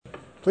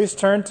Please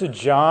turn to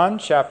John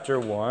chapter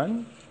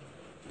 1,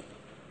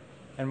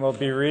 and we'll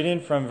be reading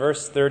from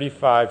verse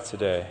 35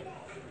 today.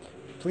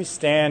 Please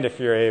stand if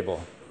you're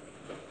able.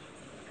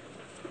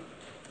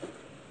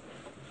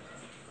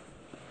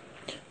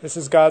 This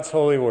is God's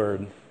holy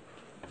word.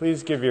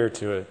 Please give ear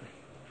to it.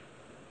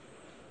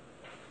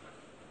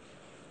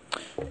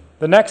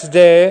 The next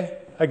day,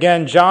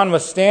 again, John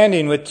was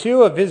standing with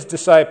two of his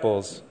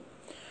disciples,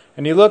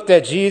 and he looked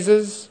at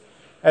Jesus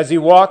as he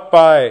walked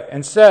by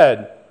and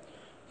said,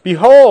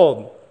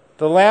 "Behold,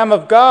 the Lamb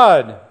of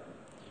God."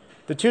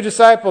 The two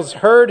disciples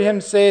heard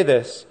him say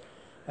this,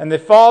 and they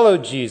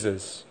followed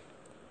Jesus.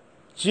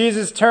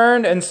 Jesus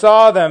turned and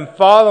saw them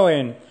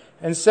following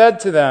and said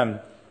to them,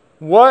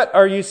 "What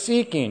are you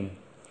seeking?"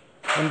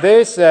 And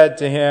they said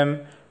to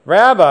him,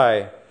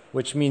 "Rabbi,"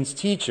 which means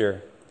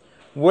teacher,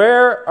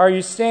 "where are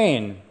you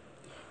staying?"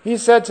 He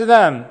said to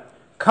them,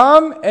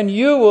 "Come and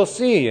you will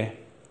see."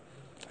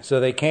 So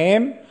they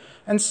came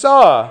and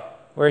saw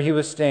where he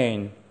was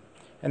staying.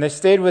 And they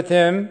stayed with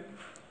him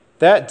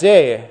that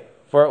day,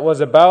 for it was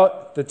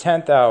about the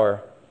 10th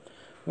hour.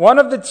 One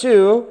of the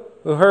two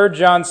who heard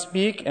John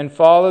speak and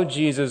followed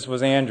Jesus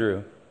was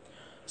Andrew,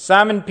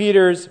 Simon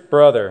Peter's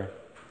brother.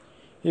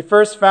 He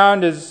first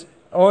found his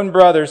own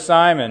brother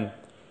Simon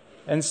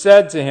and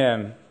said to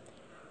him,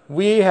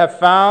 "We have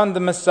found the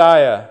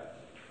Messiah,"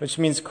 which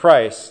means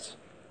Christ.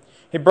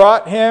 He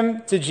brought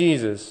him to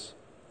Jesus.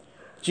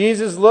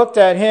 Jesus looked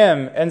at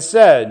him and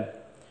said,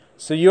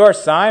 "So you are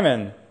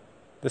Simon,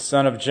 the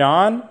son of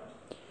John?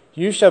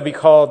 You shall be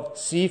called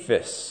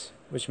Cephas,"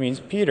 which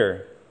means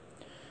Peter.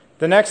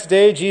 The next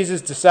day,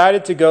 Jesus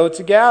decided to go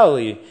to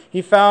Galilee.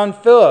 He found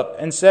Philip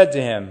and said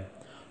to him,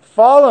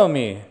 "Follow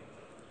me."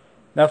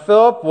 Now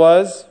Philip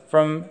was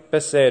from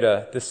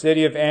Bethsaida, the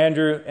city of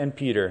Andrew and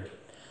Peter.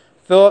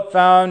 Philip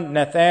found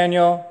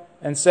Nathanael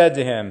and said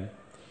to him,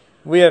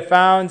 "We have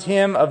found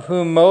him of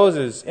whom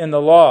Moses in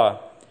the law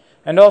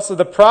and also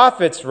the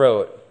prophets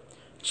wrote,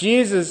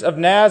 Jesus of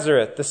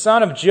Nazareth, the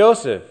son of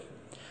Joseph."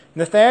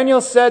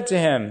 Nathanael said to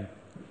him,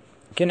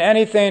 "Can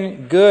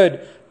anything good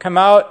come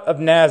out of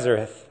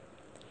Nazareth?"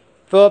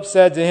 Philip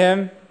said to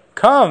him,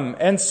 "Come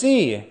and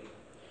see."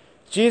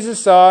 Jesus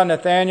saw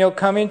Nathanael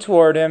coming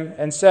toward him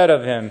and said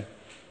of him,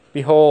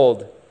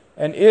 "Behold,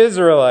 an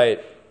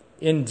Israelite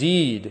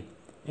indeed,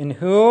 in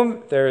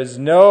whom there is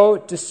no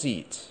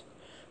deceit."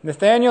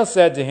 Nathanael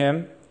said to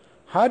him,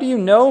 "How do you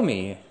know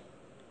me?"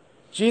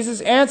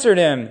 Jesus answered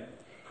him,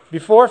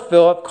 "Before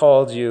Philip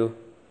called you,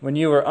 when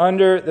you were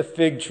under the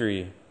fig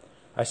tree,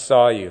 I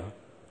saw you."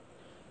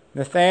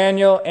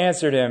 Nathanael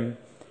answered him,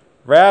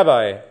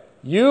 "Rabbi,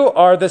 you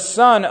are the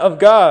Son of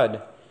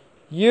God.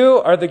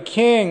 You are the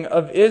King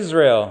of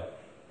Israel."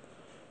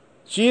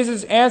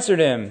 Jesus answered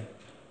him,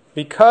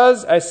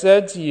 "Because I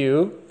said to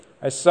you,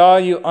 I saw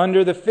you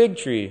under the fig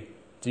tree,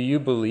 do you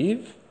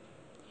believe?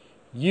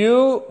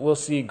 You will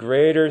see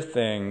greater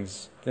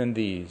things than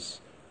these."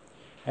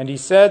 And he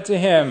said to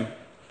him,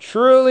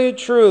 "Truly,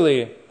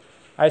 truly,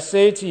 I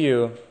say to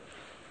you,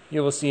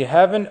 you will see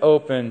heaven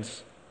opened,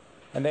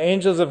 and the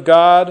angels of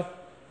God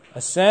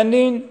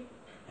ascending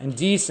and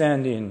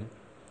descending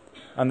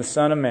on the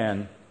Son of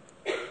Man."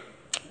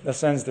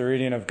 Thus ends the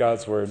reading of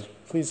God's Word.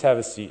 Please have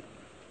a seat,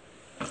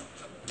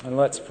 and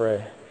let's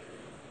pray.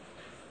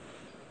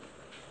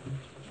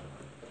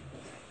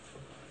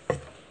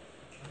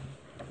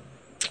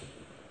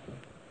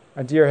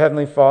 Our dear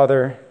Heavenly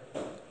Father,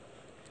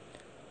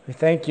 we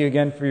thank you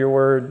again for your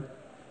Word.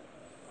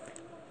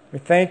 We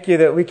thank you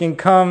that we can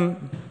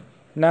come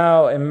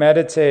now and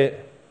meditate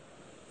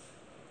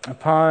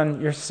upon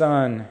your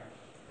Son,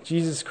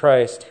 Jesus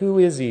Christ. Who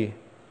is he?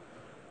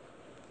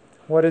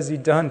 What has he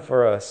done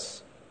for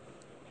us?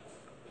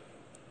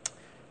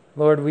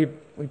 Lord, we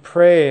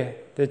pray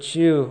that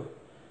you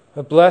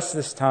would bless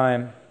this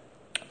time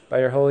by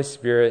your Holy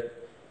Spirit,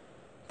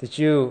 that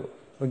you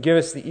would give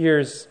us the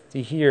ears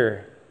to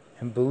hear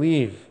and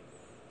believe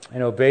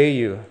and obey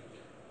you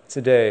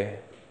today.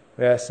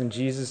 We ask in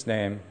Jesus'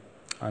 name.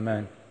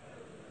 Amen.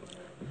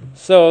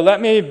 So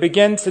let me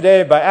begin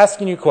today by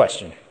asking you a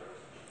question.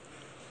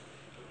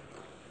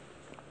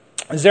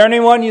 Is there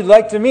anyone you'd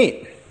like to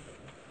meet?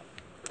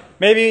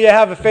 Maybe you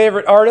have a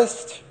favorite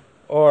artist,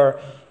 or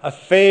a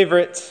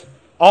favorite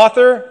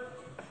author,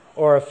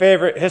 or a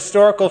favorite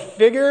historical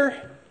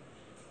figure.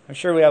 I'm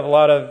sure we have a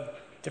lot of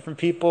different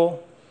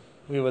people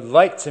we would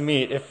like to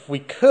meet if we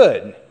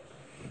could.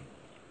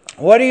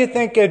 What do you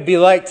think it'd be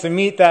like to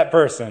meet that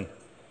person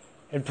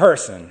in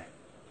person?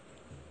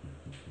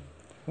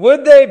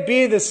 Would they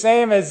be the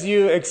same as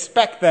you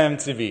expect them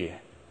to be?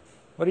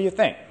 What do you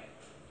think?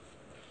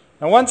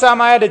 Now, one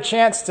time I had a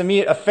chance to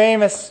meet a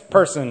famous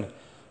person,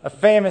 a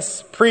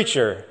famous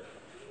preacher.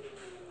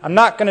 I'm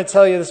not going to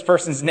tell you this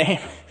person's name,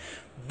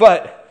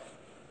 but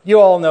you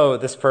all know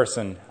this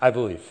person, I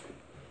believe.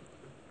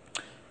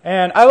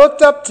 And I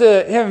looked up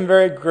to him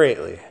very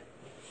greatly.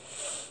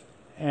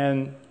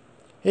 And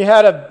he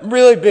had a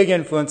really big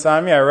influence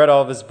on me. I read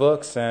all of his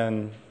books,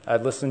 and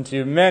I'd listened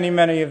to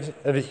many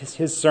of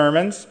his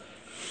sermons.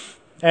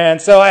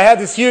 And so I had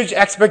this huge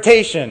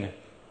expectation.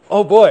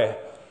 Oh boy,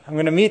 I'm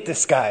going to meet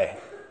this guy.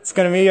 It's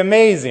going to be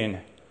amazing.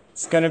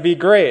 It's going to be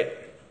great.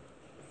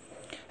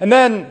 And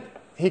then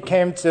he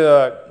came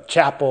to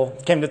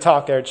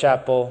talk at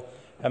chapel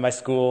at my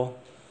school.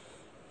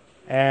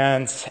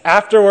 And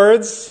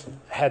afterwards,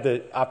 I had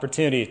the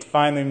opportunity to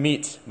finally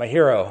meet my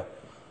hero.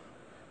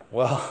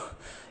 Well,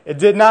 it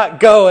did not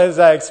go as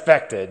I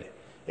expected.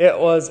 It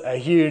was a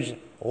huge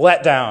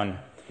letdown.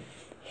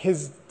 He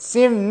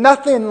seemed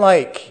nothing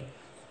like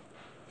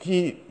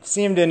he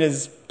seemed in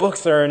his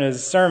books or in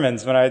his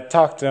sermons when I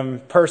talked to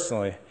him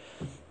personally.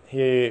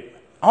 He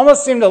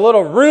almost seemed a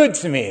little rude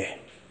to me.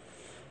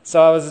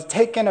 So I was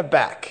taken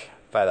aback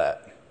by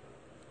that.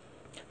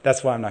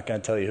 That's why I'm not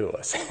going to tell you who it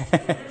was.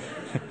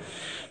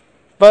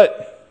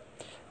 But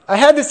I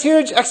had this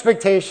huge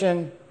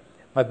expectation.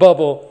 My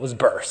bubble was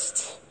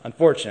burst,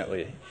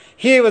 unfortunately.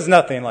 He was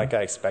nothing like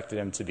I expected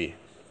him to be.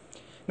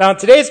 Now, in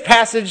today's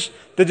passage,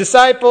 the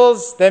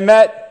disciples, they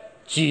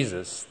met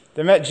Jesus.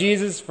 They met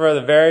Jesus for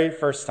the very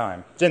first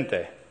time, didn't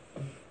they?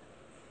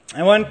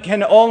 And one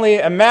can only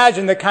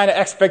imagine the kind of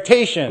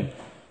expectation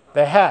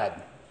they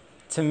had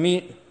to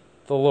meet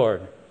the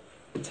Lord,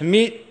 to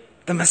meet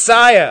the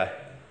Messiah.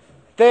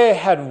 They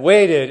had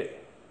waited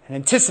and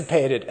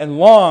anticipated and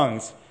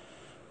longed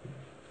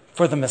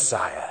for the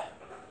Messiah,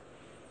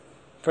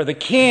 for the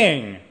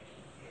King.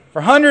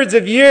 For hundreds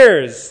of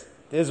years,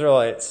 the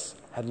Israelites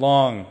had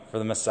longed for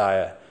the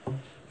Messiah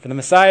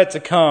to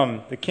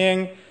come, the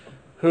King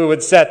who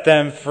would set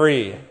them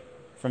free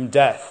from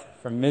death,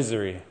 from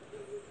misery.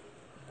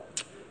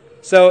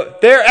 So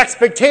their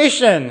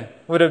expectation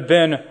would have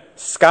been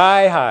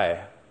sky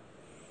high,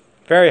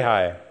 very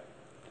high.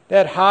 They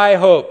had high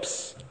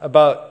hopes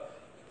about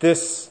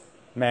this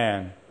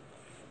man.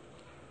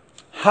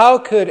 How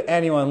could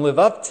anyone live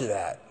up to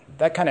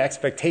that kind of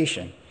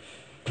expectation?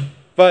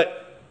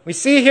 But we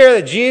see here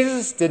that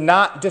Jesus did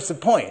not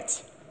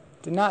disappoint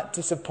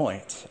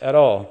at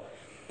all.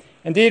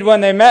 Indeed,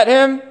 when they met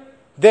him,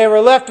 they were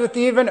left with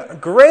even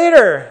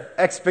greater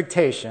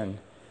expectation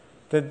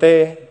than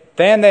they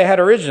had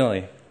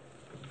originally.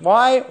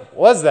 Why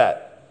was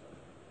that?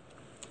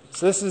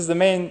 So this is the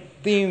main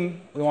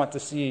theme we want to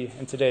see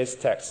in today's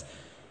text.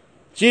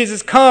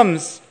 Jesus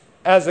comes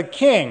as a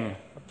king,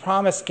 a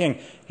promised king.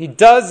 He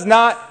does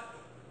not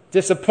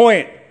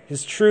disappoint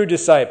his true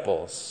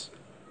disciples.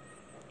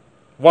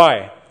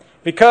 Why?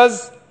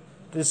 Because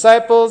the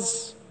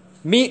disciples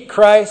meet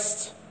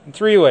Christ in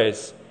three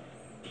ways.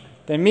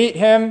 They meet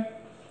him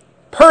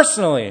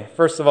personally,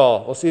 first of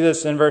all. We'll see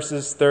this in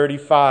verses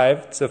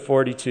 35 to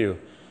 42.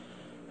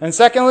 And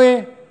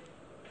secondly,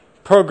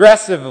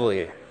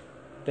 progressively.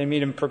 They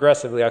meet him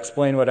progressively. I'll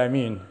explain what I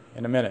mean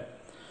in a minute.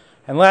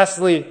 And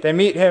lastly, they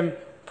meet him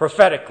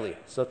prophetically.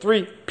 So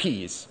 3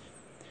 P's.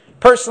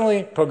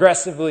 Personally,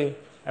 progressively,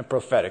 and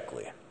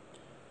prophetically.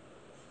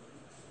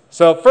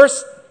 So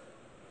first,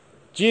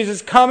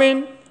 Jesus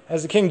coming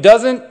as the king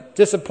doesn't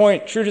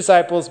disappoint true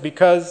disciples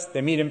because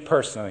they meet him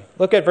personally.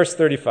 Look at verse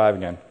 35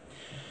 again.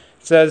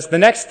 It says, "The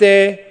next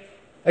day,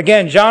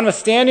 again, John was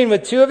standing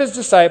with 2 of his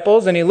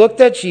disciples, and he looked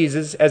at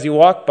Jesus as he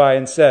walked by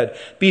and said,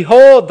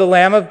 'Behold, the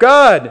Lamb of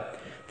God.'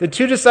 The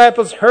 2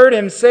 disciples heard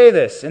him say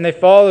this, and they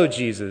followed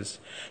Jesus.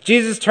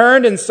 Jesus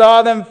turned and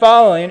saw them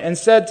following and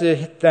said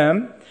to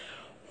them,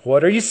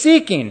 'What are you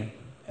seeking?'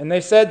 And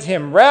they said to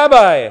him,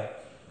 'Rabbi,'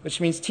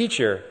 which means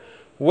teacher,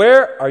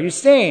 'where are you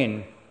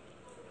staying?'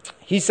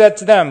 He said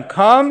to them,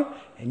 'Come,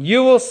 and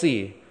you will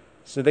see.'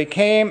 So they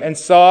came and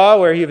saw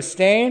where he was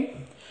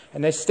staying,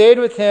 and they stayed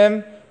with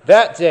him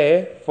that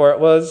day, for it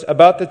was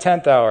about the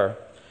 10th hour.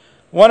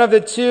 One of the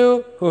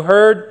 2 who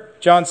heard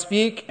John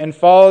speak and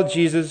followed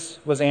Jesus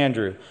was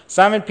Andrew,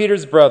 Simon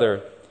Peter's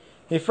brother.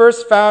 He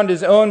first found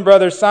his own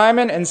brother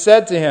Simon and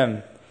said to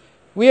him,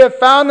 'We have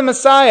found the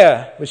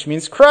Messiah,' which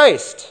means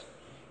Christ.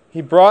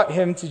 He brought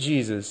him to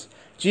Jesus.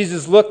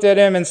 Jesus looked at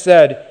him and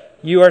said,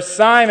 'You are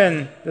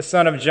Simon, the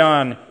son of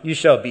John. You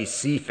shall be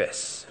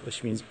Cephas,'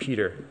 which means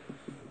Peter."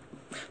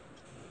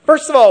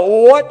 First of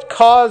all, what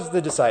caused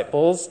the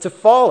disciples to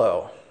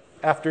follow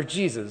after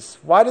Jesus?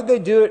 Why did they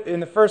do it in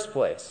the first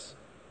place?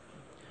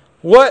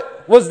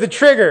 What was the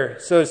trigger,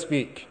 so to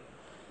speak?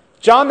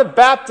 John the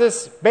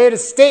Baptist made a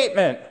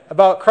statement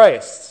about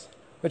Christ,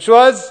 which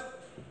was,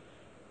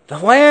 "The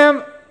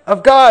Lamb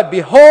of God,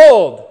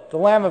 behold, the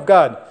Lamb of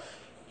God."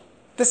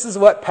 This is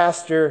what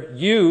Pastor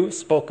Yu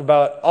spoke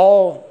about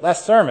all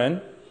last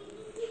sermon,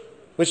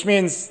 which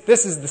means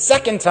this is the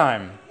second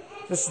time.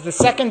 This is the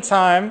second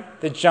time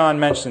that John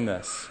mentioned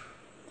this.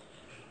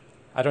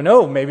 I don't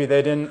know, maybe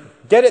they didn't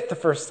get it the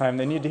first time.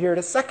 They need to hear it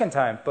a second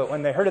time. But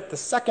when they heard it the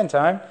second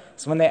time,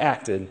 it's when they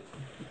acted.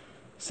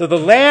 So the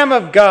Lamb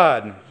of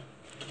God.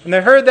 When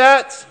they heard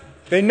that,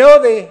 they knew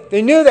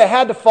they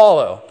had to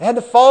follow. They had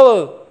to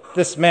follow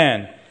this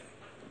man,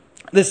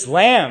 this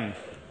Lamb.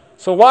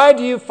 So why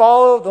do you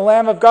follow the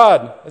Lamb of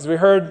God? As we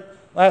heard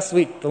last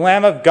week, the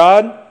Lamb of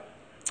God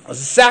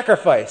was a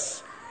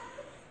sacrifice.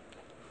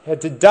 He had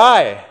to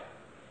die,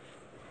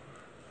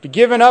 be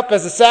given up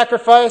as a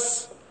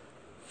sacrifice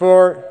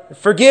for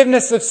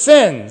forgiveness of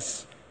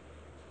sins.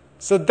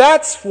 So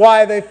that's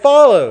why they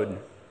followed.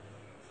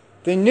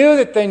 They knew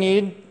that they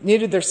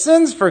needed their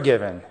sins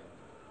forgiven.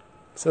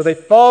 So they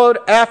followed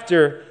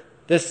after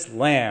this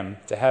lamb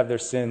to have their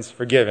sins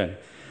forgiven.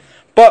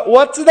 But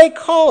what do they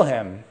call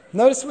him?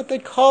 Notice what they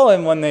call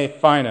him when they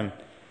find him.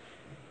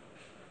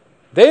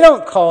 They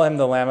don't call him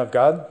the Lamb of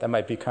God. That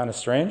might be kind of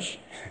strange.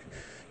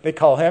 They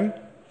call him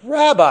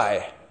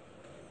Rabbi.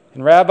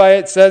 And Rabbi,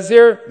 it says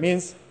here,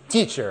 means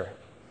teacher.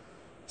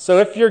 So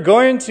if you're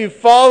going to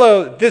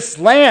follow this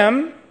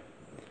lamb,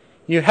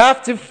 you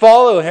have to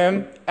follow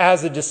him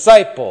as a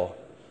disciple.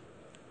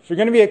 If you're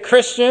going to be a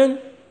Christian,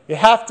 you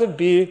have to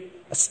be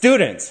a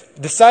student, a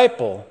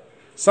disciple,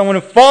 someone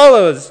who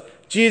follows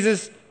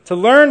Jesus to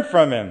learn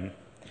from him.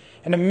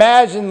 And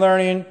imagine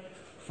learning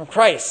from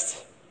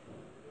Christ.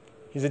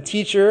 He's a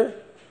teacher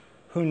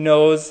who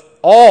knows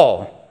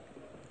all.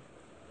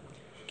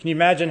 Can you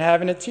imagine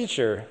having a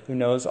teacher who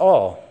knows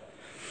all?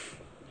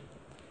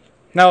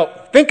 Now,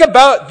 think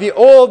about the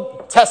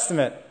Old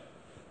Testament.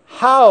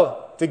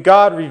 How did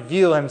God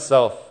reveal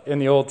himself in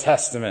the Old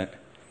Testament?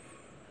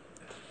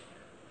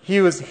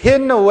 He was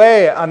hidden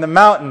away on the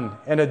mountain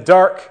in a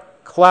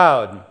dark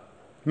cloud,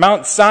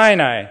 Mount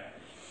Sinai,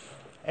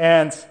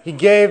 and he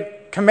gave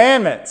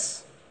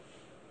commandments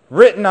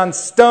written on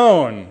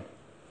stone.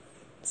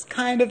 It's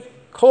kind of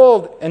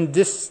cold and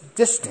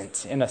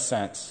distant in a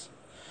sense.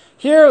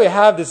 Here we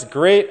have this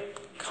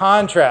great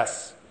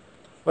contrast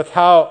with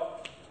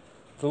how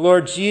the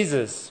Lord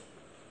Jesus,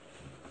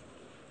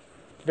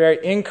 the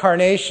very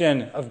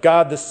incarnation of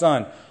God the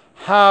Son,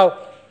 how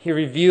he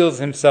reveals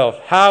himself,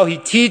 how he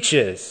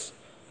teaches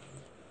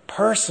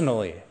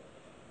personally.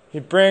 He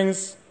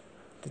brings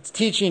the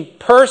teaching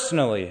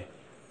personally.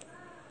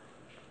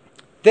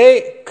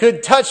 They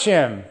could touch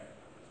him.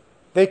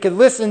 They could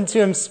listen to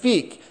him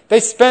speak. They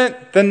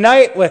spent the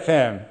night with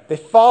him. They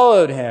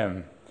followed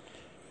him.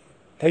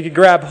 They could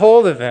grab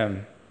hold of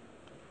him.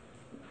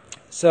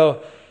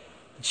 So,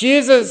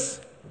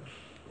 Jesus,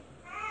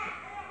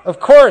 of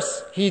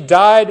course, he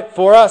died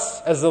for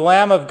us as the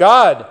Lamb of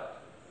God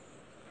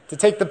to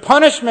take the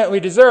punishment we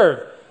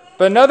deserve.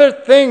 But another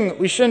thing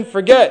we shouldn't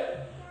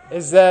forget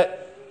is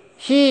that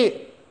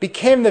he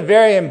became the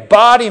very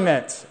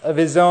embodiment of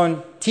his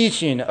own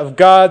teaching, of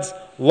God's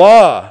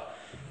law.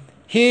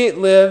 He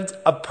lived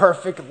a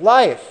perfect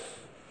life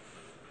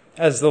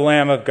as the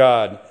Lamb of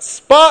God.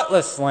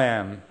 Spotless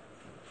Lamb.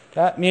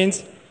 That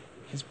means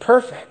he's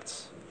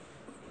perfect.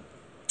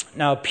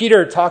 Now,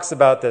 Peter talks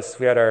about this.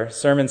 We had our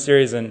sermon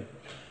series in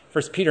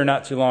 1 Peter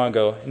not too long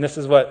ago. And this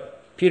is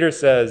what Peter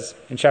says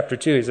in chapter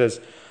 2. He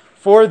says,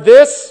 "For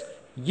this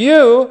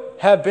you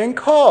have been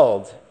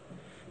called,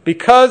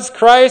 because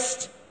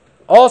Christ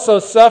also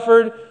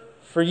suffered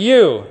for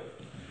you,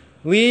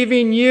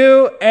 leaving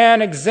you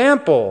an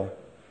example,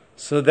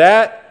 so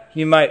that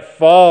you might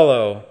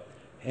follow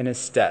in his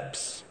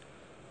steps."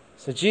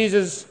 So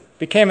Jesus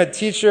became a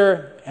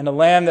teacher and a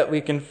lamb that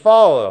we can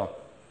follow,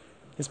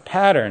 his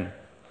pattern.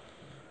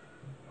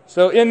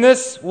 So in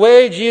this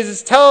way,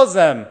 Jesus tells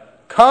them,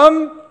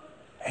 come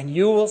and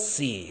you will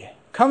see.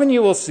 Come and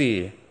you will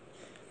see.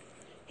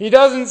 He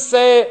doesn't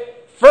say,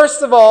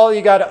 first of all,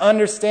 you got to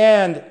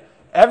understand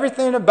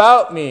everything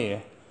about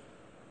me.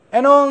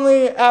 And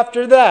only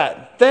after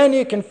that, then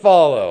you can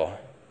follow.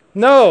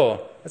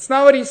 No, that's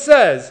not what he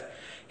says.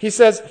 He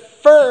says,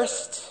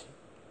 first,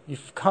 you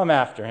come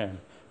after him.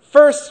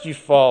 First, you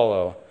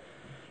follow.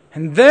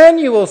 And then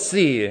you will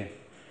see.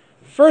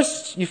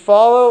 First, you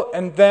follow,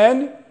 and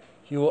then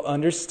you will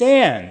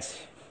understand.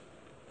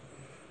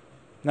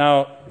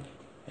 Now,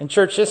 in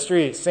church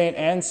history, St.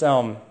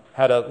 Anselm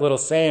had a little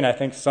saying I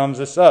think sums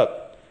this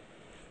up.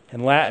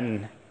 In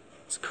Latin,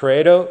 it's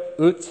credo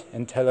ut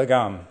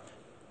intelligam.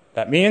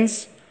 That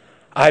means,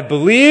 I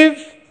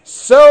believe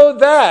so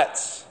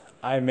that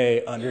I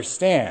may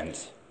understand.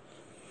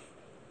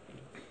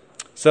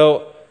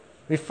 So,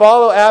 we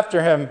follow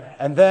after him,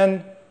 and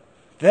then,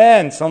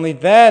 it's only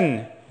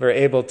then we're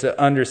able to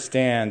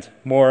understand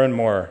more and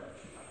more.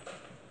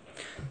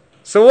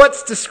 So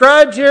what's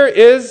described here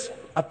is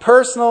a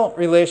personal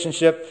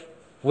relationship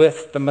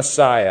with the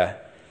Messiah.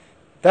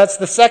 That's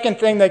the second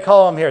thing they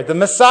call him here, the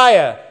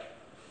Messiah,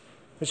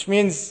 which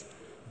means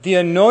the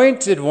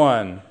anointed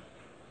one,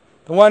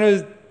 the one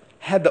who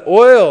had the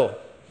oil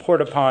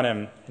poured upon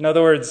him. In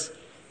other words,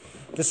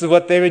 this is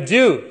what they would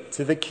do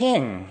to the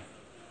king.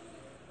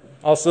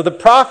 Also the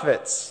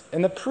prophets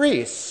and the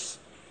priests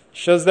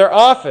shows their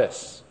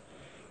office.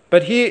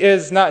 But he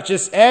is not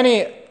just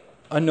any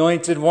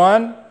anointed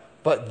one,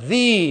 but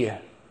the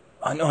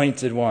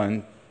anointed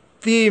one,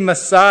 the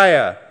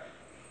Messiah.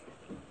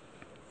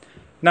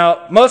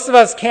 Now, most of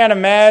us can't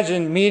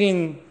imagine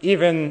meeting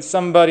even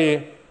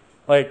somebody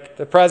like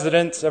the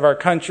president of our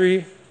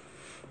country.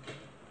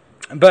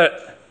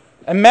 But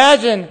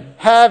imagine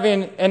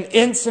having an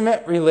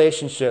intimate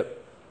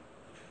relationship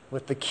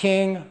with the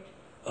King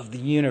of the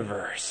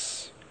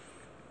universe.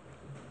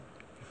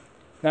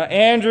 Now,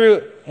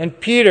 Andrew and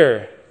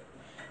Peter,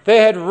 they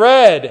had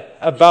read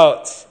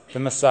about the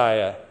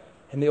Messiah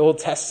in the Old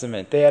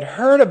Testament. They had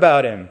heard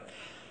about him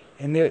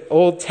in the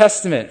Old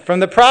Testament from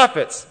the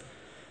prophets.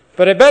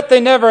 But I bet they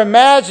never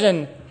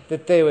imagined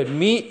that they would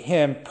meet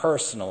him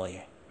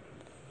personally,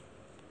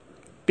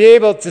 be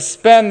able to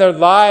spend their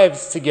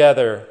lives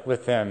together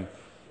with him,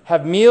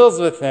 have meals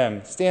with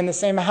him, stay in the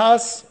same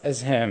house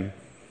as him,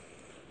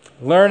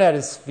 learn at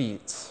his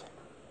feet.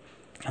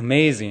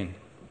 Amazing.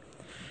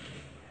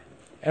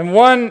 And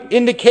one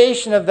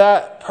indication of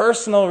that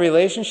personal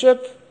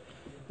relationship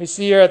we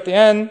see here at the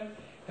end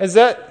is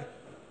that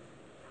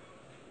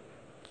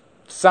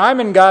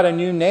Simon got a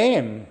new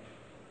name.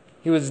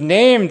 He was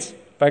named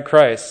by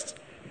Christ,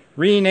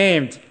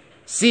 renamed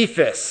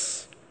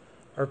Cephas,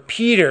 or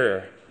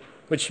Peter,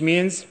 which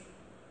means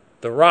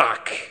the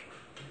rock.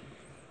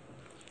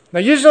 Now,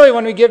 usually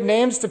when we give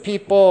names to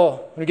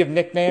people, when we give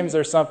nicknames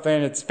or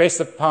something, it's based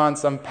upon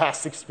some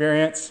past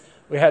experience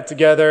we had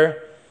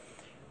together.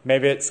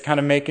 Maybe it's kind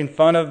of making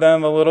fun of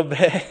them a little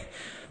bit.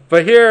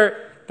 But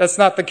here, that's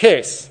not the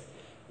case.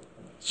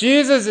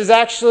 Jesus is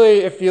actually,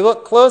 if you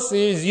look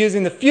closely, he's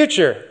using the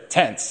future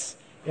tense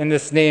in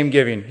this name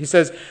giving. He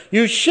says,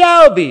 you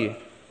shall be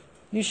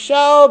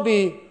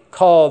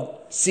called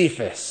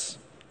Cephas.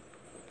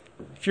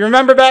 If you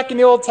remember back in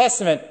the Old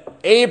Testament,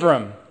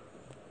 Abram,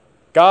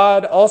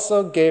 God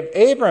also gave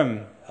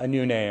Abram a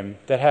new name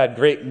that had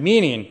great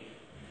meaning.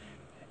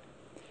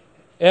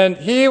 And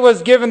he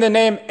was given the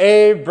name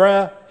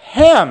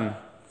Abraham,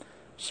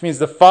 which means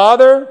the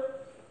father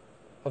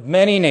of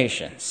many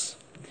nations.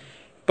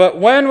 But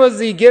when was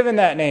he given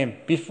that name?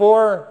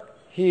 Before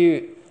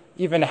he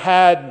even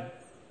had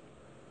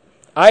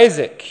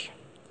Isaac.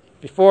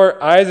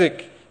 Before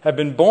Isaac had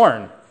been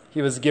born,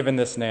 he was given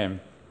this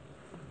name.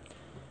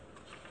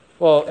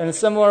 Well, in a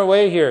similar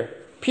way here,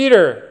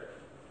 Peter,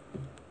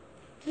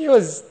 he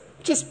was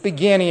just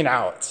beginning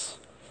out.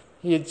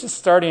 He had just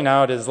starting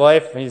out his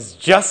life, and he's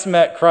just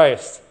met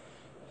Christ.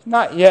 He's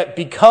not yet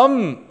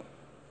become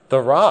the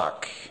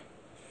rock.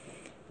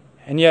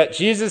 And yet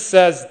Jesus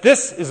says,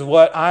 this is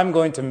what I'm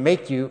going to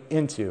make you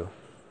into.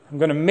 I'm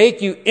going to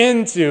make you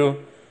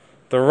into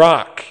the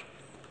rock.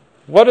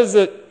 What does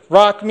the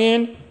rock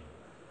mean?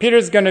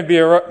 Peter's going to be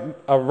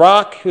a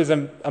rock who's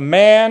a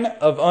man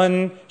of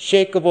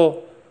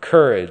unshakable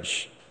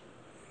courage.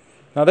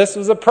 Now this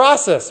was a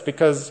process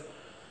because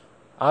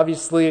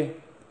obviously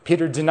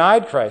Peter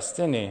denied Christ,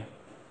 didn't he?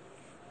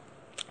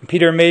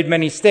 Peter made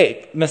many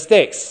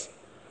mistakes.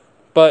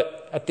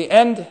 But at the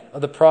end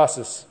of the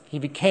process, he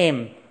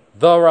became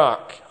the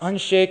rock,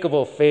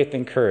 unshakable faith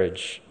and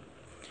courage.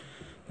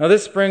 Now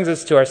this brings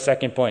us to our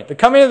second point. The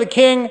coming of the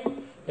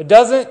King, it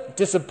doesn't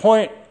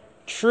disappoint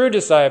true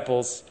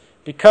disciples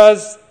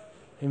because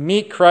they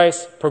meet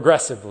Christ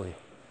progressively.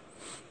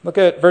 Look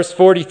at verse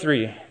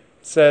 43. It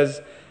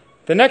says,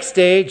 the next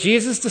day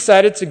Jesus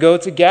decided to go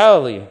to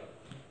Galilee.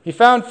 He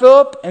found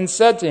Philip and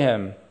said to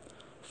him,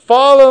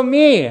 follow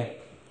me.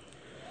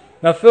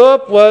 Now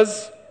Philip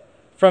was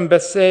from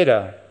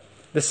Bethsaida,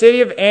 the city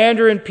of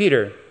Andrew and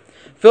Peter.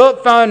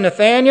 Philip found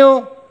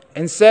Nathanael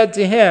and said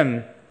to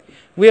him,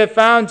 we have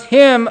found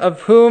him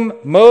of whom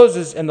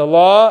Moses in the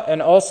law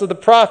and also the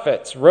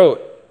prophets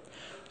wrote,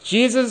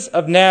 Jesus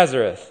of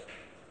Nazareth,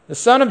 the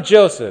son of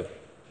Joseph.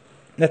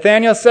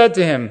 Nathanael said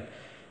to him,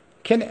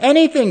 can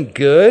anything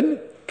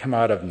good come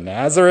out of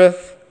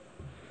Nazareth?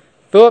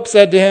 Philip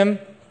said to him,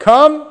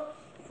 come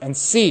and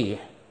see.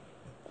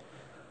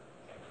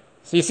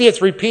 So you see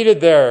it's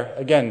repeated there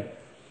again,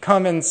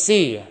 come and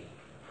see.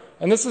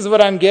 And this is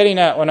what I'm getting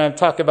at when I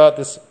talk about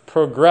this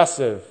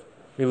progressive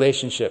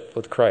relationship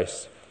with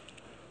Christ.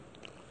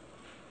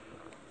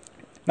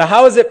 Now,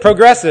 how is it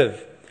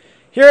progressive?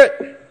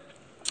 Here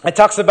it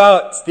talks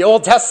about the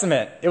Old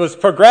Testament. It was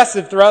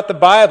progressive throughout the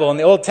Bible. In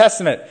the Old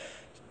Testament,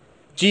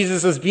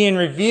 Jesus was being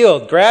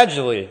revealed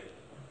gradually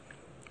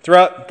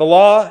throughout the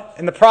law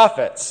and the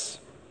prophets.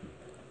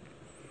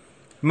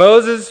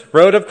 Moses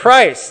wrote of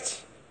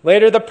Christ.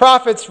 Later, the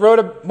prophets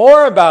wrote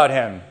more about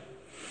him.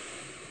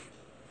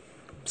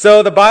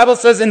 So the Bible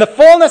says, in the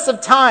fullness of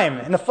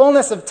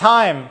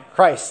time,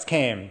 Christ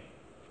came.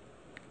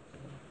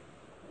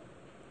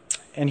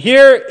 And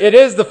here it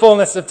is the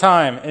fullness of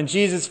time, and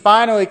Jesus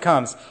finally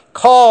comes,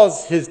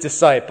 calls his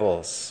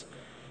disciples.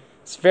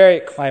 It's very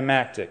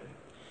climactic.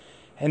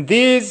 And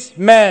these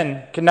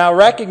men can now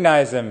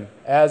recognize him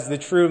as the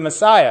true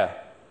Messiah.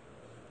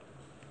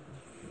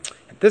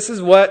 This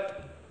is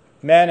what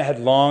men had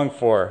longed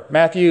for.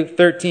 Matthew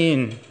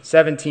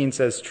 13:17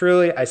 says,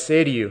 truly I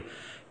say to you,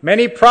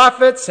 many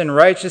prophets and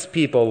righteous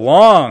people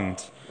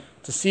longed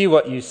to see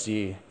what you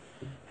see,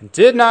 and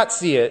did not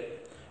see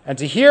it, and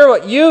to hear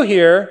what you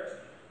hear,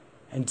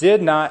 and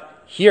did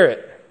not hear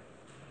it.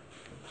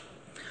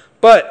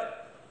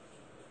 But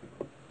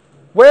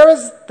where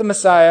is the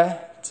Messiah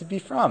to be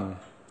from?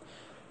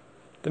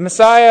 The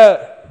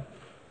Messiah,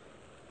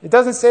 it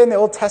doesn't say in the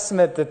Old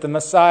Testament that the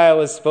Messiah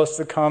was supposed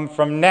to come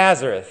from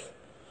Nazareth.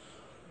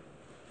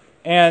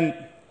 And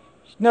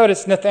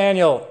notice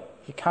Nathanael,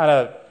 he kind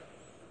of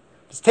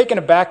was taken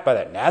aback by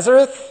that.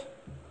 Nazareth?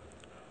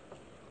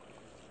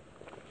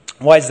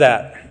 Why is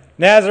that?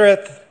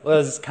 Nazareth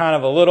was kind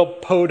of a little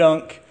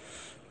podunk,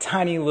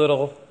 tiny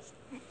little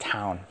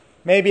town.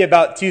 Maybe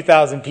about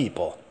 2,000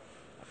 people.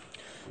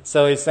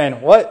 So he's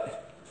saying,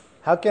 what?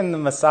 How can the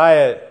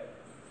Messiah,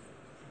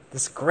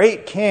 this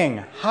great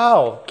king,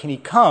 how can he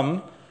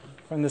come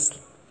from this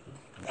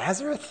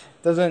Nazareth?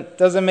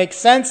 Doesn't make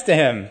sense to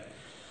him.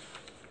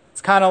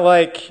 It's kind of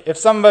like if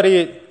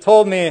somebody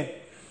told me,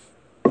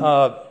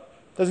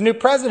 there's a new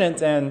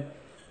president and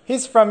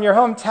he's from your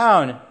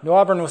hometown, New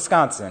Auburn,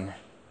 Wisconsin.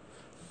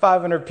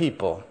 500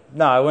 people.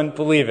 No, I wouldn't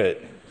believe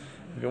it.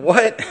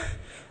 What?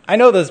 I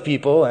know those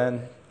people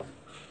and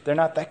they're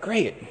not that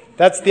great.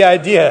 That's the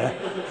idea.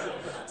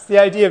 It's the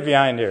idea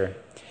behind here,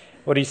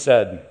 what he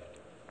said.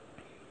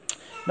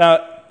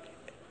 Now,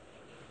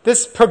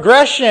 this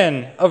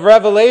progression of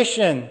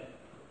revelation,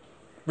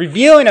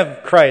 revealing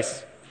of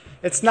Christ,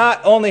 it's not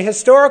only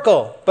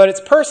historical, but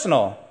it's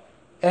personal.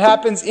 It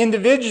happens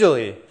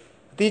individually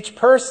with each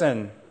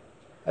person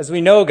as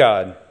we know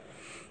God.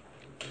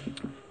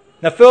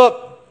 Now,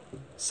 Philip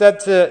said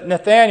to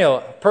Nathanael,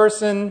 a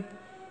person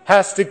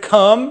has to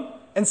come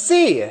and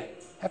see.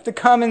 Have to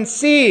come and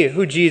see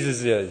who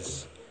Jesus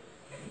is.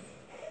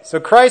 So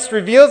Christ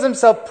reveals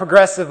himself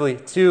progressively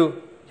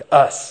to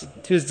us,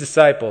 to his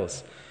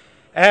disciples.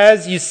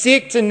 As you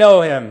seek to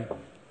know him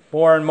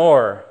more and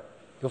more,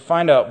 you'll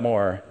find out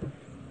more.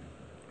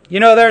 You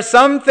know, there are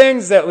some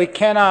things that we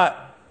cannot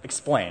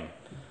explain.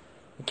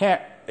 You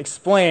can't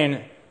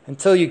explain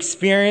until you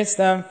experience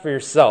them for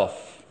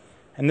yourself.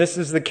 And this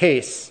is the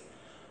case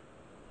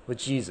with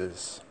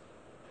Jesus.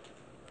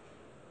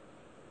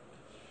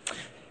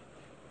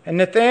 And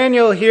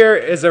Nathanael here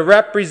is a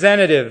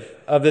representative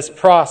of this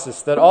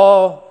process that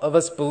all of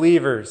us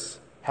believers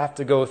have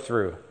to go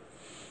through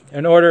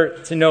in order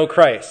to know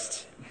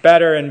Christ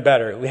better and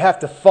better. We have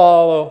to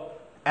follow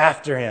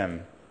after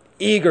him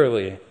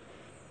eagerly.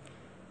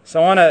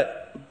 So I want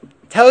to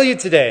tell you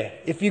today,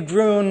 if you've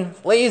grown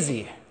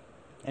lazy,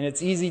 and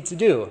it's easy to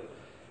do,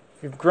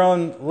 if you've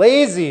grown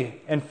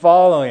lazy in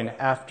following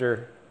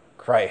after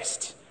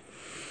Christ,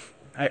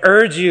 I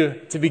urge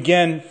you to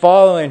begin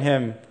following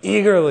him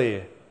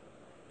eagerly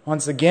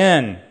once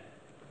again.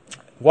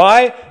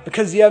 Why?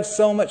 Because you have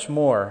so much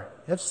more.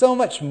 You have so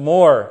much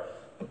more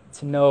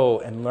to know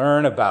and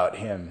learn about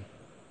him.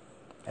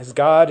 As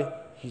God,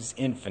 he's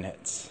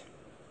infinite.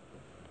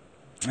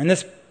 And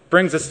this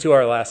brings us to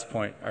our last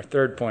point, our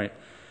third point.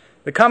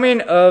 The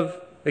coming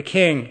of the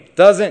King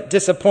doesn't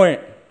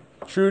disappoint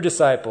true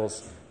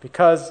disciples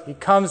because he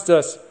comes to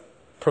us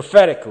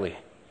prophetically.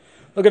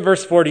 Look at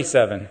verse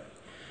 47. It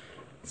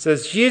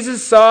says,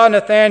 Jesus saw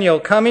Nathanael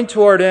coming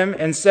toward him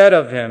and said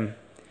of him,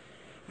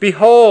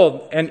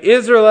 Behold, an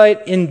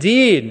Israelite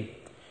indeed,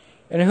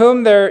 in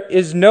whom there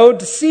is no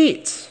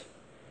deceit.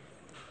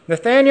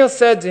 Nathanael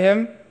said to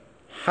him,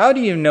 How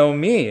do you know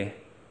me?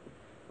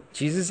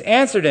 Jesus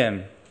answered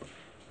him,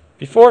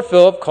 Before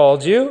Philip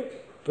called you,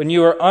 when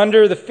you were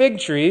under the fig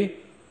tree,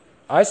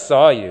 I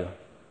saw you.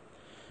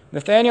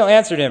 Nathanael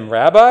answered him,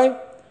 Rabbi,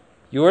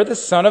 you are the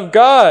Son of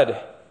God.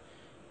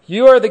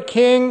 You are the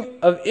King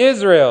of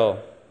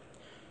Israel.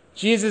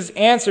 Jesus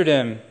answered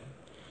him,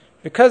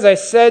 Because I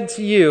said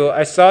to you,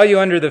 I saw you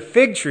under the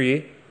fig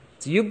tree,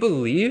 do you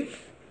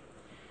believe?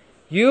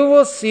 You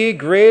will see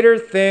greater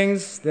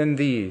things than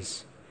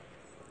these.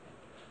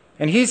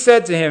 And he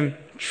said to him,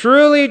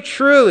 Truly,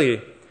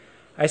 truly,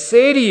 I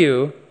say to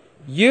you,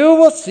 you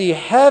will see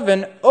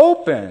heaven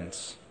opened,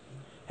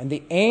 and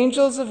the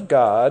angels of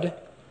God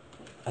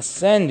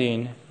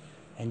ascending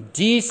and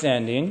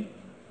descending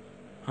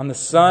on the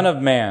Son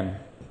of Man.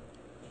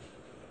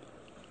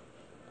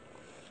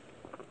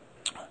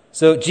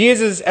 So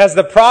Jesus, as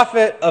the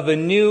prophet of a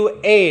new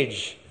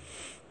age,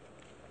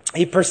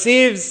 he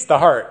perceives the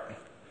heart.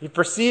 He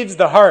perceives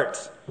the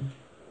heart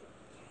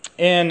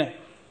in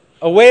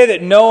a way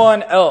that no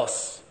one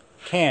else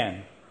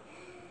can.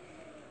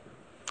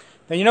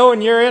 Now, you know,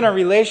 when you're in a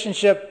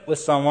relationship with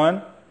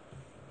someone,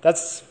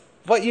 that's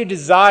what you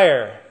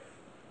desire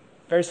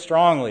very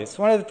strongly. It's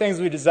one of the things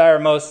we desire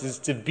most is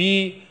to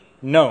be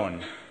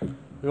known.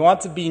 We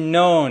want to be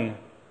known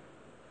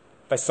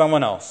by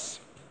someone else.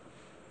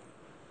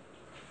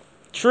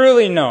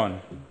 Truly known.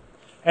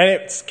 And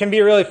it can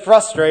be really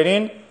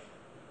frustrating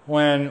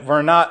when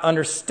we're not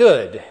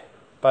understood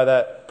by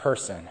that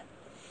person.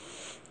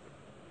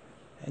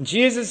 And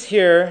Jesus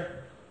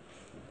here,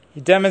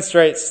 he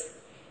demonstrates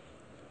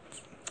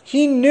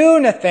he knew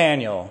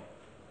Nathanael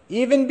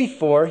even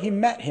before he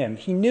met him.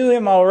 He knew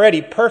him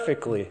already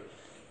perfectly,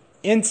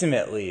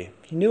 intimately.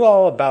 He knew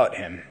all about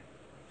him.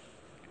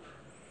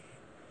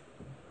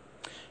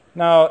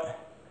 Now,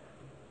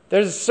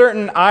 there's a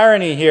certain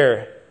irony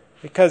here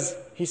because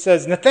he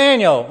says,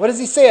 Nathanael, what does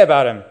he say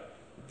about him?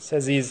 He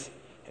says he's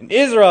an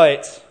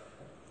Israelite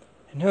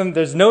in whom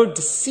there's no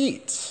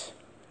deceit.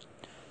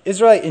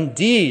 Israelite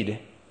indeed, in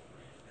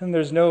whom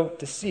there's no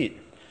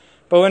deceit.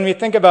 But when we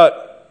think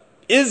about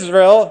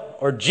Israel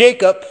or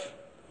Jacob,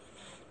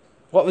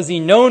 what was he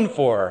known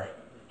for?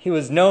 He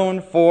was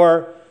known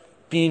for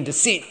being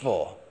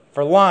deceitful,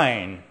 for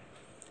lying.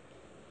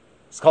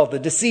 It's called the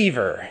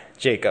deceiver,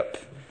 Jacob.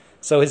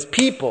 So his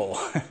people,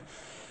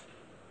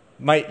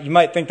 you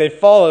might think they'd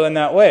follow in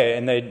that way,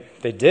 and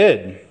they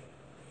did,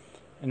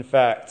 in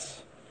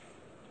fact.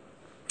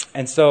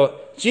 And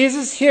so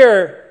Jesus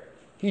here,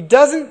 he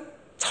doesn't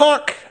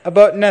talk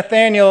about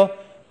Nathanael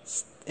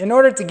in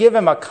order to give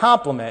him a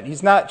compliment.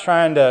 He's not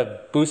trying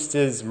to boost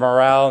his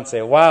morale and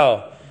say,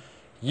 wow,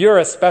 you're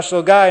a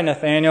special guy,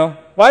 Nathanael.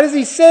 Why does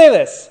he say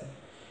this?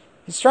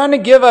 He's trying to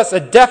give us a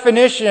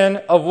definition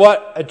of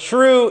what a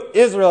true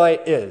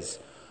Israelite is.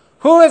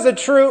 Who is a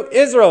true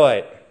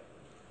Israelite?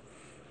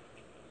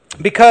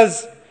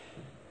 Because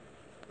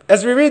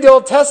as we read the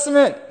Old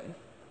Testament,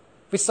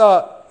 we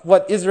saw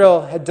what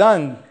Israel had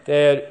done.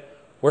 They had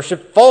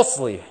worshipped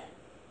falsely.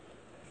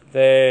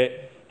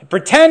 They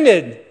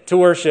pretended to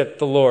worship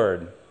the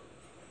Lord.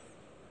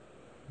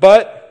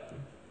 But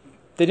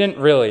they didn't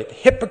really.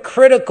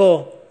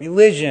 Hypocritical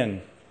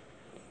religion.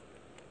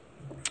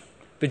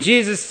 But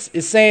Jesus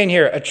is saying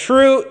here, a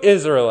true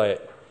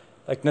Israelite,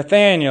 like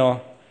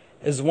Nathanael,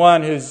 is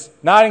one who's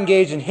not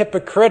engaged in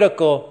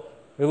hypocritical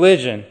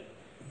religion.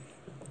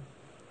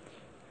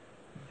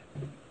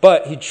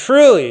 But he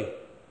truly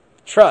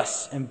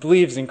trusts and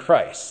believes in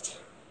Christ.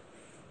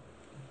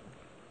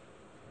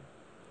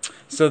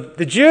 So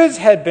the Jews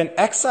had been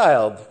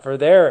exiled for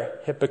their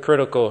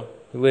hypocritical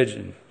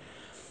religion.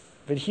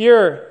 But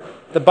here,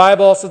 the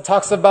Bible also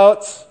talks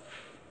about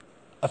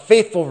a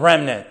faithful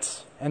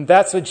remnant. And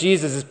that's what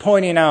Jesus is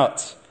pointing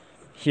out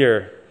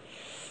here.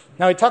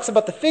 Now he talks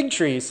about the fig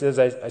tree. He says,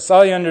 I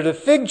saw you under the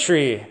fig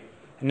tree.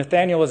 And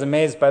Nathanael was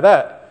amazed by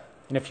that.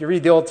 And if you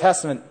read the Old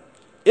Testament,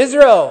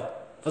 Israel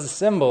was a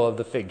symbol of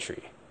the fig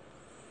tree.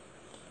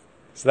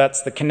 So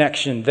that's the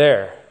connection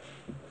there.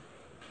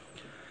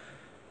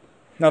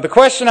 Now the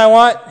question I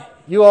want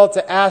you all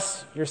to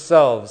ask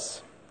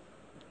yourselves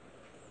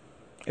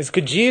is,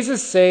 could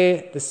Jesus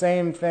say the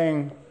same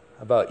thing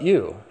about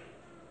you?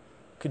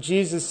 Could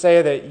Jesus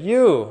say that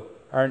you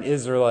are an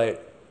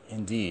Israelite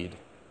indeed?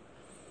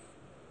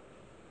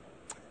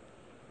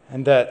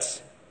 And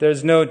that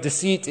there's no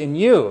deceit in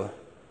you,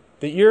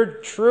 that you're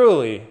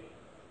truly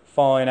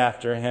following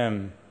after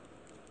him,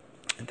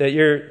 that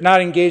you're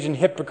not engaged in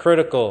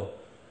hypocritical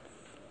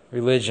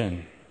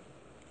religion.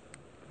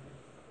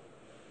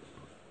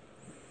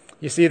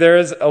 You see, there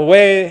is a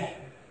way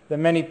that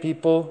many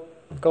people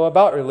go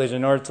about religion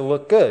in order to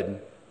look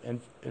good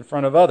in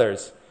front of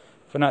others,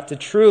 but not to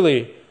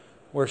truly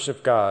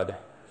worship God,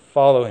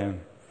 follow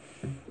him.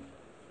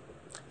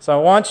 So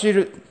I want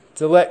you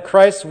to let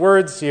Christ's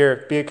words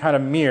here be a kind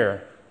of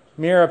mirror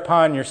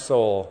upon your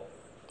soul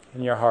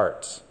and your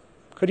heart.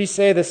 Could he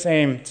say the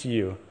same to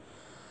you?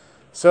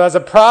 So as a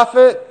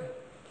prophet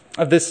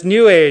of this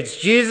new age,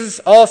 Jesus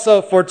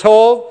also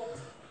foretold,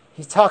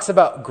 he talks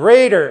about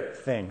greater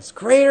things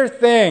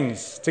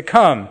to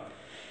come.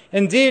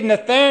 Indeed,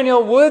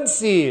 Nathanael would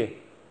see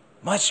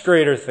much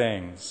greater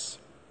things.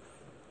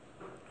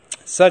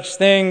 Such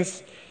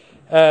things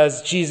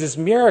as Jesus'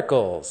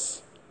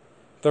 miracles,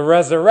 the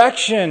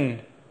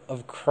resurrection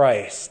of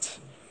Christ,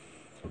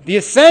 the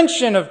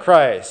ascension of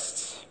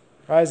Christ,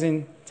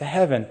 rising to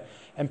heaven,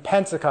 and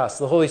Pentecost,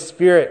 the Holy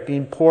Spirit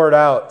being poured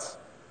out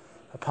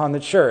upon the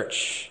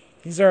church.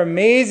 These are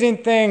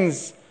amazing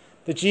things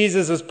that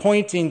Jesus was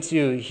pointing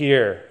to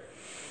here.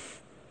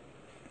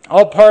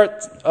 All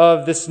part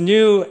of this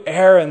new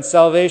era in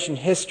salvation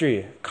history,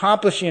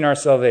 accomplishing our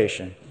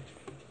salvation.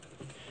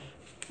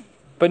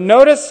 But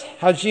notice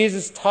how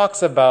Jesus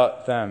talks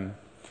about them.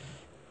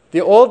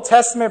 The Old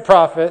Testament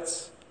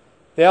prophets,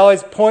 they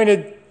always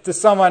pointed to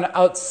someone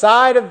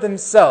outside of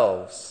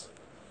themselves,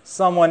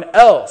 someone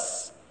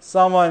else,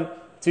 someone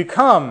to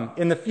come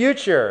in the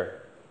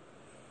future.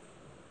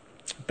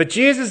 But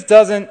Jesus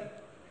doesn't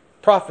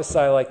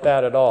prophesy like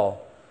that at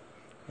all.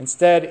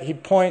 Instead, he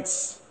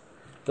points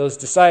those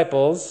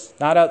disciples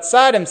not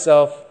outside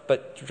himself,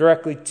 but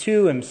directly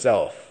to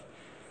himself.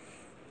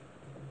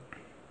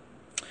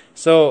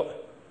 So,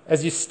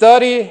 as you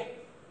study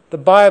the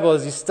Bible,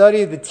 as you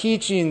study the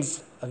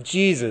teachings of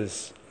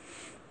Jesus,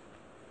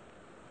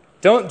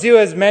 don't do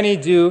as many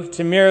do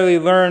to merely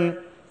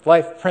learn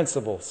life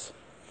principles.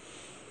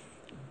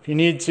 You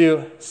need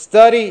to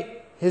study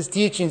his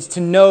teachings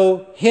to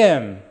know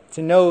him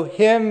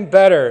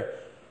better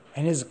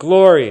and his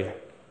glory.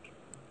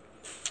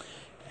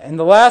 And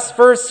the last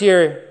verse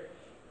here,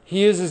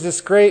 he uses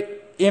this great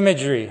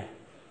imagery.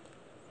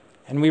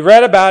 And we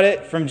read about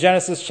it from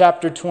Genesis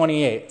chapter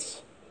 28.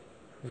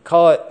 We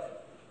call it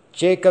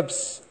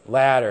Jacob's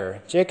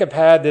ladder. Jacob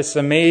had this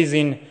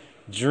amazing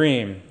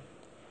dream.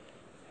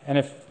 And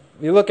if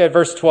we look at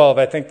verse 12,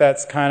 I think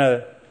that's kind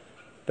of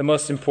the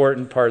most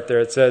important part there.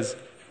 It says,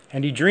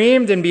 "And he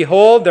dreamed, and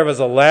behold, there was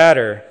a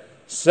ladder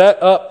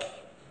set up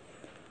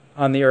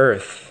on the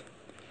earth.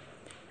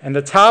 And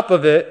the top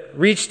of it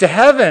reached to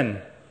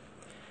heaven.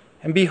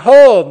 And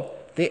behold,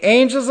 the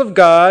angels of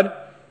God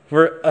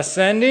were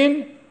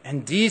ascending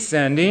and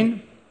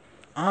descending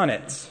on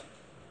it."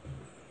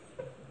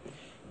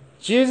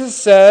 Jesus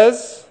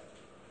says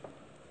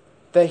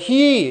that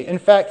he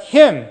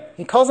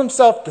calls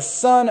himself the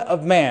Son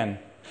of Man.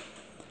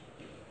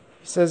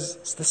 He says,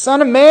 the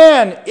Son of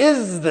Man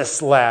is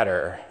this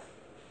ladder.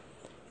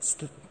 It's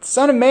the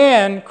Son of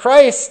Man,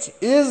 Christ,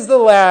 is the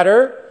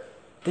ladder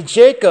that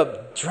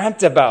Jacob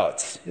dreamt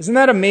about. Isn't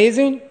that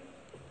amazing?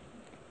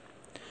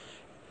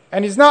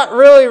 And he's not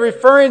really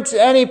referring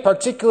to any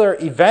particular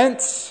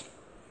events,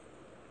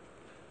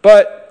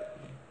 but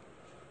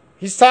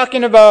he's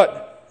talking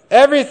about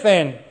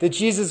everything that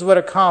Jesus would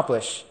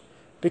accomplish,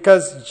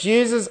 because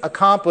Jesus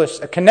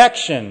accomplished a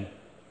connection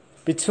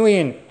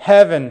between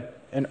heaven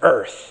and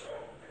earth.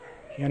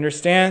 He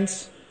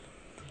understands?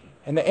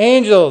 And the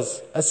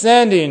angels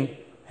ascending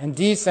and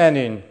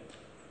descending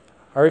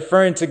are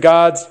referring to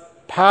God's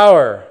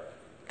power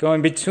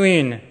going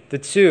between the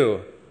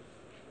two.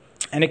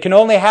 And it can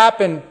only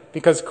happen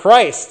because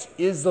Christ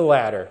is the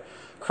ladder.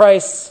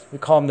 Christ, we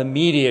call him the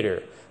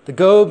mediator, the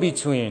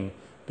go-between,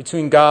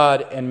 between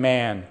God and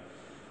man.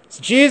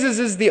 So Jesus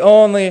is the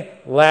only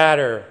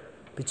ladder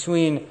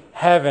between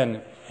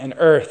heaven and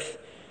earth.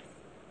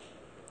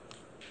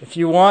 If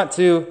you want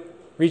to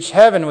reach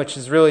heaven, which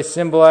is really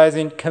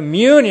symbolizing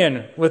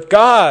communion with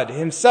God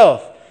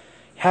himself,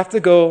 you have to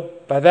go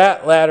by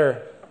that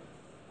ladder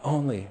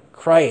only,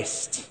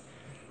 Christ.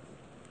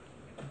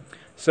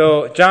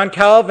 So John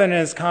Calvin in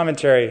his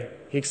commentary,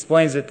 he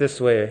explains it this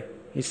way.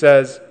 He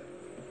says,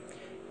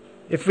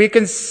 if we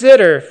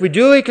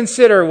duly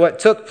consider what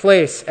took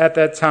place at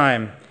that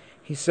time,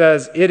 he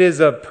says, it is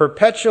of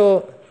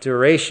perpetual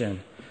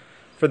duration.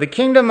 For the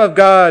kingdom of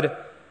God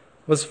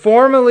was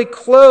formally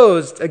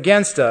closed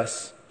against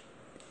us,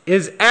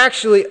 is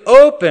actually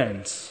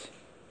opened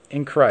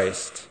in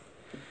Christ.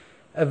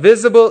 A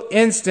visible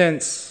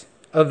instance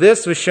of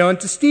this was shown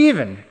to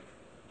Stephen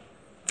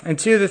and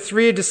to the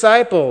 3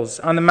 disciples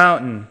on the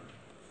mountain,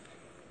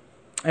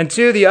 and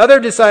to the other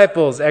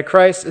disciples at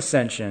Christ's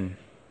ascension.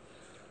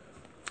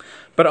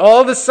 But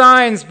all the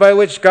signs by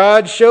which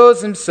God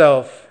shows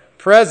himself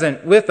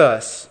present with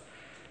us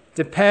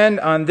depend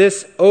on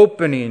this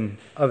opening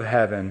of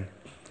heaven,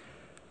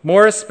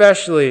 more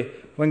especially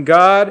when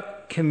God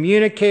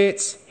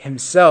communicates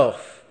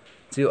himself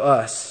to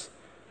us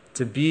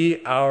to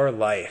be our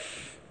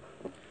life.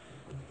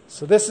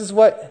 So this is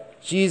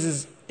what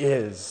Jesus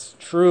is,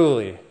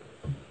 truly.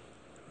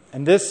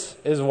 And this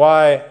is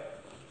why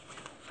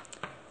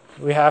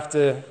we have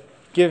to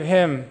give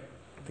him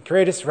the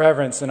greatest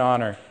reverence and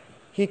honor.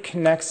 He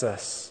connects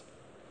us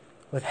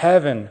with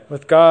heaven,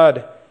 with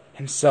God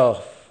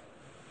himself.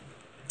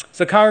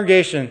 So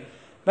congregation,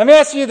 let me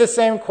ask you the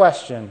same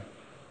question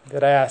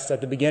that I asked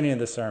at the beginning of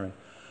the sermon.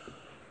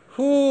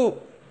 Who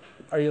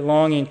are you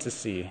longing to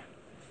see?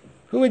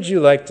 Who would you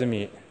like to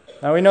meet?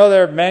 Now we know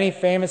there are many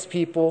famous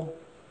people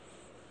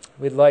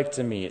we'd like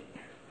to meet.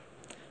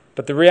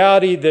 But the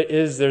reality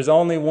is there's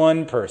only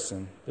one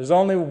person. There's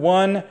only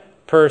one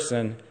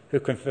person who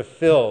can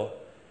fulfill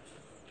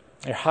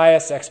your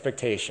highest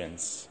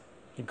expectations,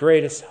 your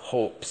greatest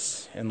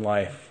hopes in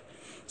life.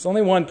 There's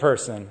only one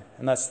person,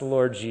 and that's the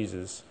Lord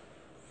Jesus.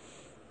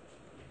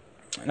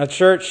 Now,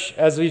 church,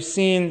 as we've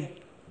seen,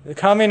 the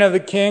coming of the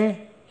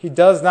King, he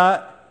does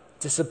not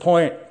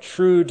disappoint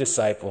true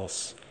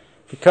disciples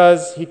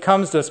because he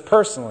comes to us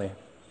personally.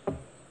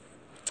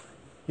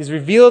 He's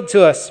revealed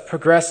to us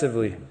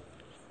progressively,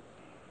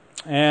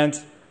 and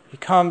he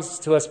comes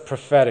to us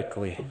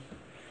prophetically.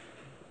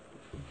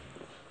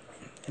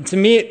 And to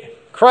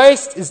meet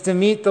Christ is to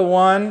meet the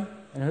one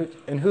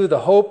in who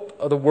the hope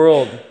of the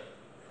world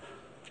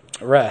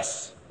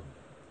rests.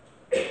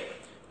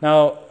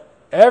 Now,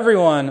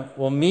 everyone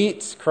will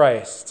meet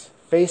Christ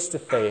face to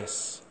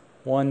face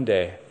one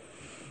day.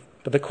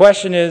 But the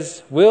question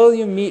is, will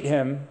you meet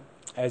him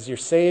as your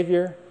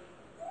Savior,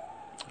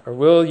 or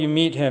will you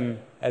meet him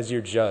as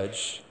your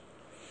judge?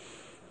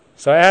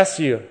 So I ask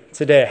you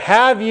today,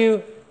 have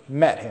you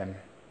met him?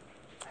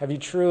 Have you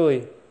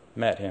truly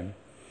met him?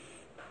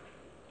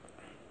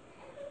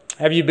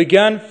 Have you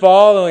begun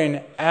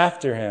following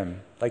after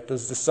him like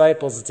those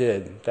disciples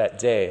did that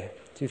day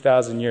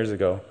 2,000 years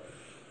ago?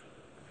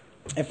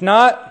 If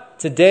not,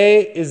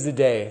 today is the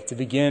day to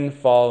begin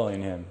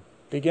following him.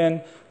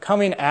 Begin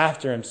coming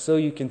after him so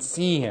you can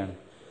see him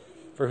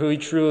for who he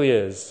truly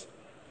is.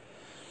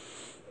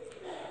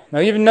 Now,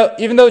 even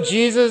though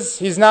Jesus,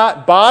 he's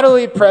not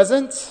bodily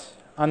present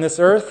on this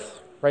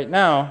earth right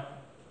now,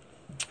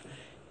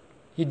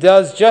 he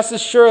does just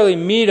as surely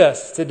meet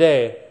us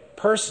today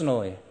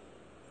personally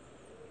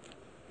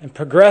and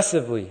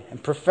progressively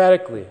and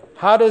prophetically.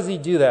 How does he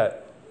do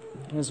that?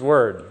 In his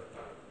Word.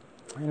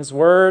 In his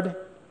Word,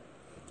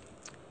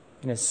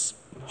 in his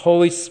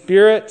Holy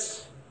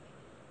Spirit,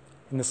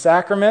 in the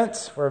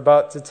sacraments we're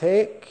about to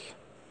take.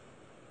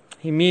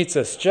 He meets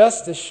us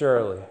just as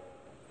surely.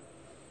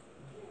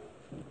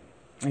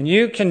 And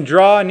you can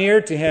draw near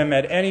to him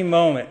at any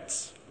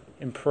moment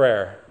in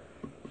prayer.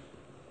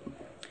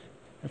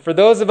 And for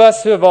those of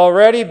us who have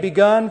already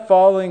begun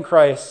following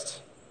Christ,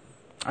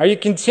 are you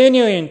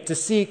continuing to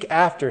seek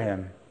after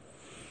him?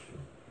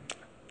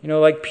 You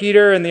know, like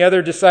Peter and the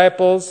other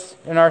disciples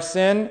in our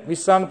sin, we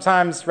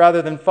sometimes,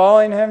 rather than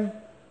following him,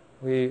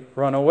 we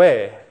run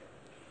away,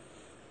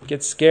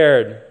 get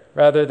scared,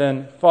 rather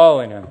than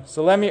following him.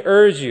 So let me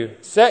urge you,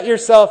 set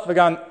yourself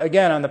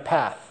again on the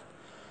path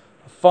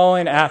of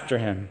following after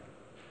him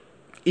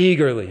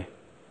eagerly.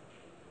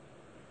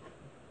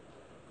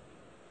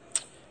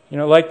 You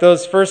know, like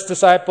those first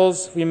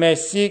disciples, we may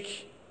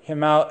seek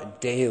him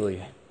out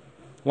daily,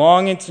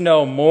 longing to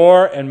know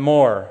more and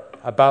more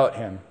about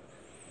him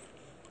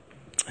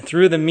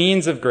through the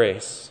means of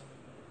grace.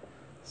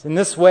 So in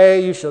this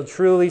way you shall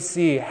truly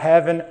see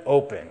heaven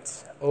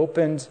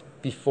opened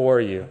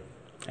before you,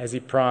 as he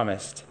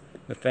promised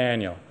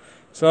Nathanael.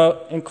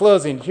 So in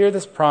closing, hear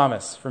this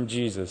promise from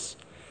Jesus.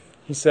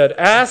 He said,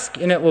 "Ask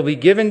and it will be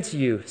given to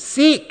you.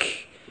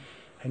 Seek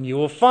and you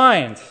will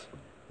find.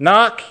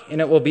 Knock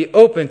and it will be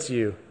open to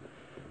you.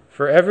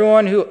 For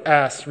everyone who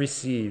asks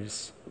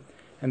receives,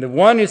 and the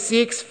one who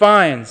seeks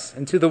finds,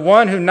 and to the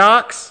one who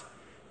knocks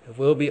it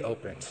will be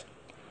opened."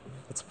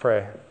 Let's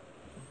pray.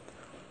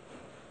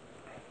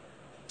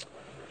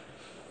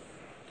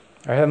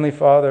 Our Heavenly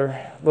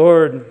Father,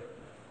 Lord,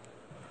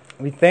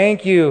 we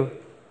thank you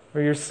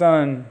for your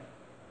Son.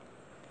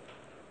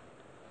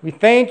 We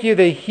thank you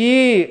that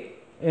he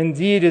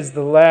indeed is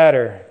the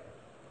ladder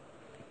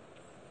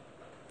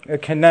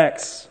that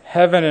connects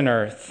heaven and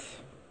earth.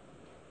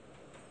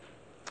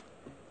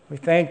 We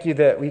thank you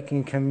that we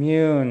can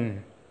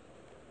commune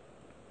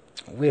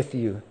with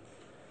you,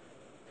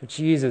 with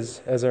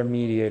Jesus as our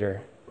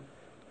mediator.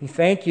 We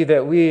thank you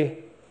that we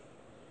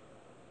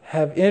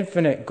have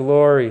infinite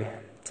glory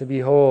to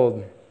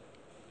behold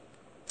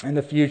in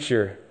the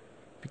future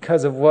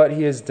because of what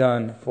he has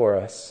done for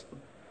us.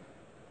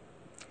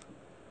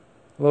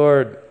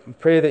 Lord, we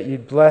pray that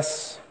you'd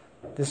bless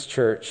this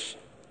church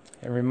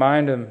and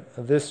remind them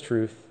of this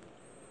truth.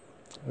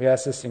 We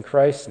ask this in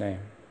Christ's name.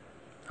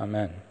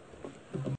 Amen.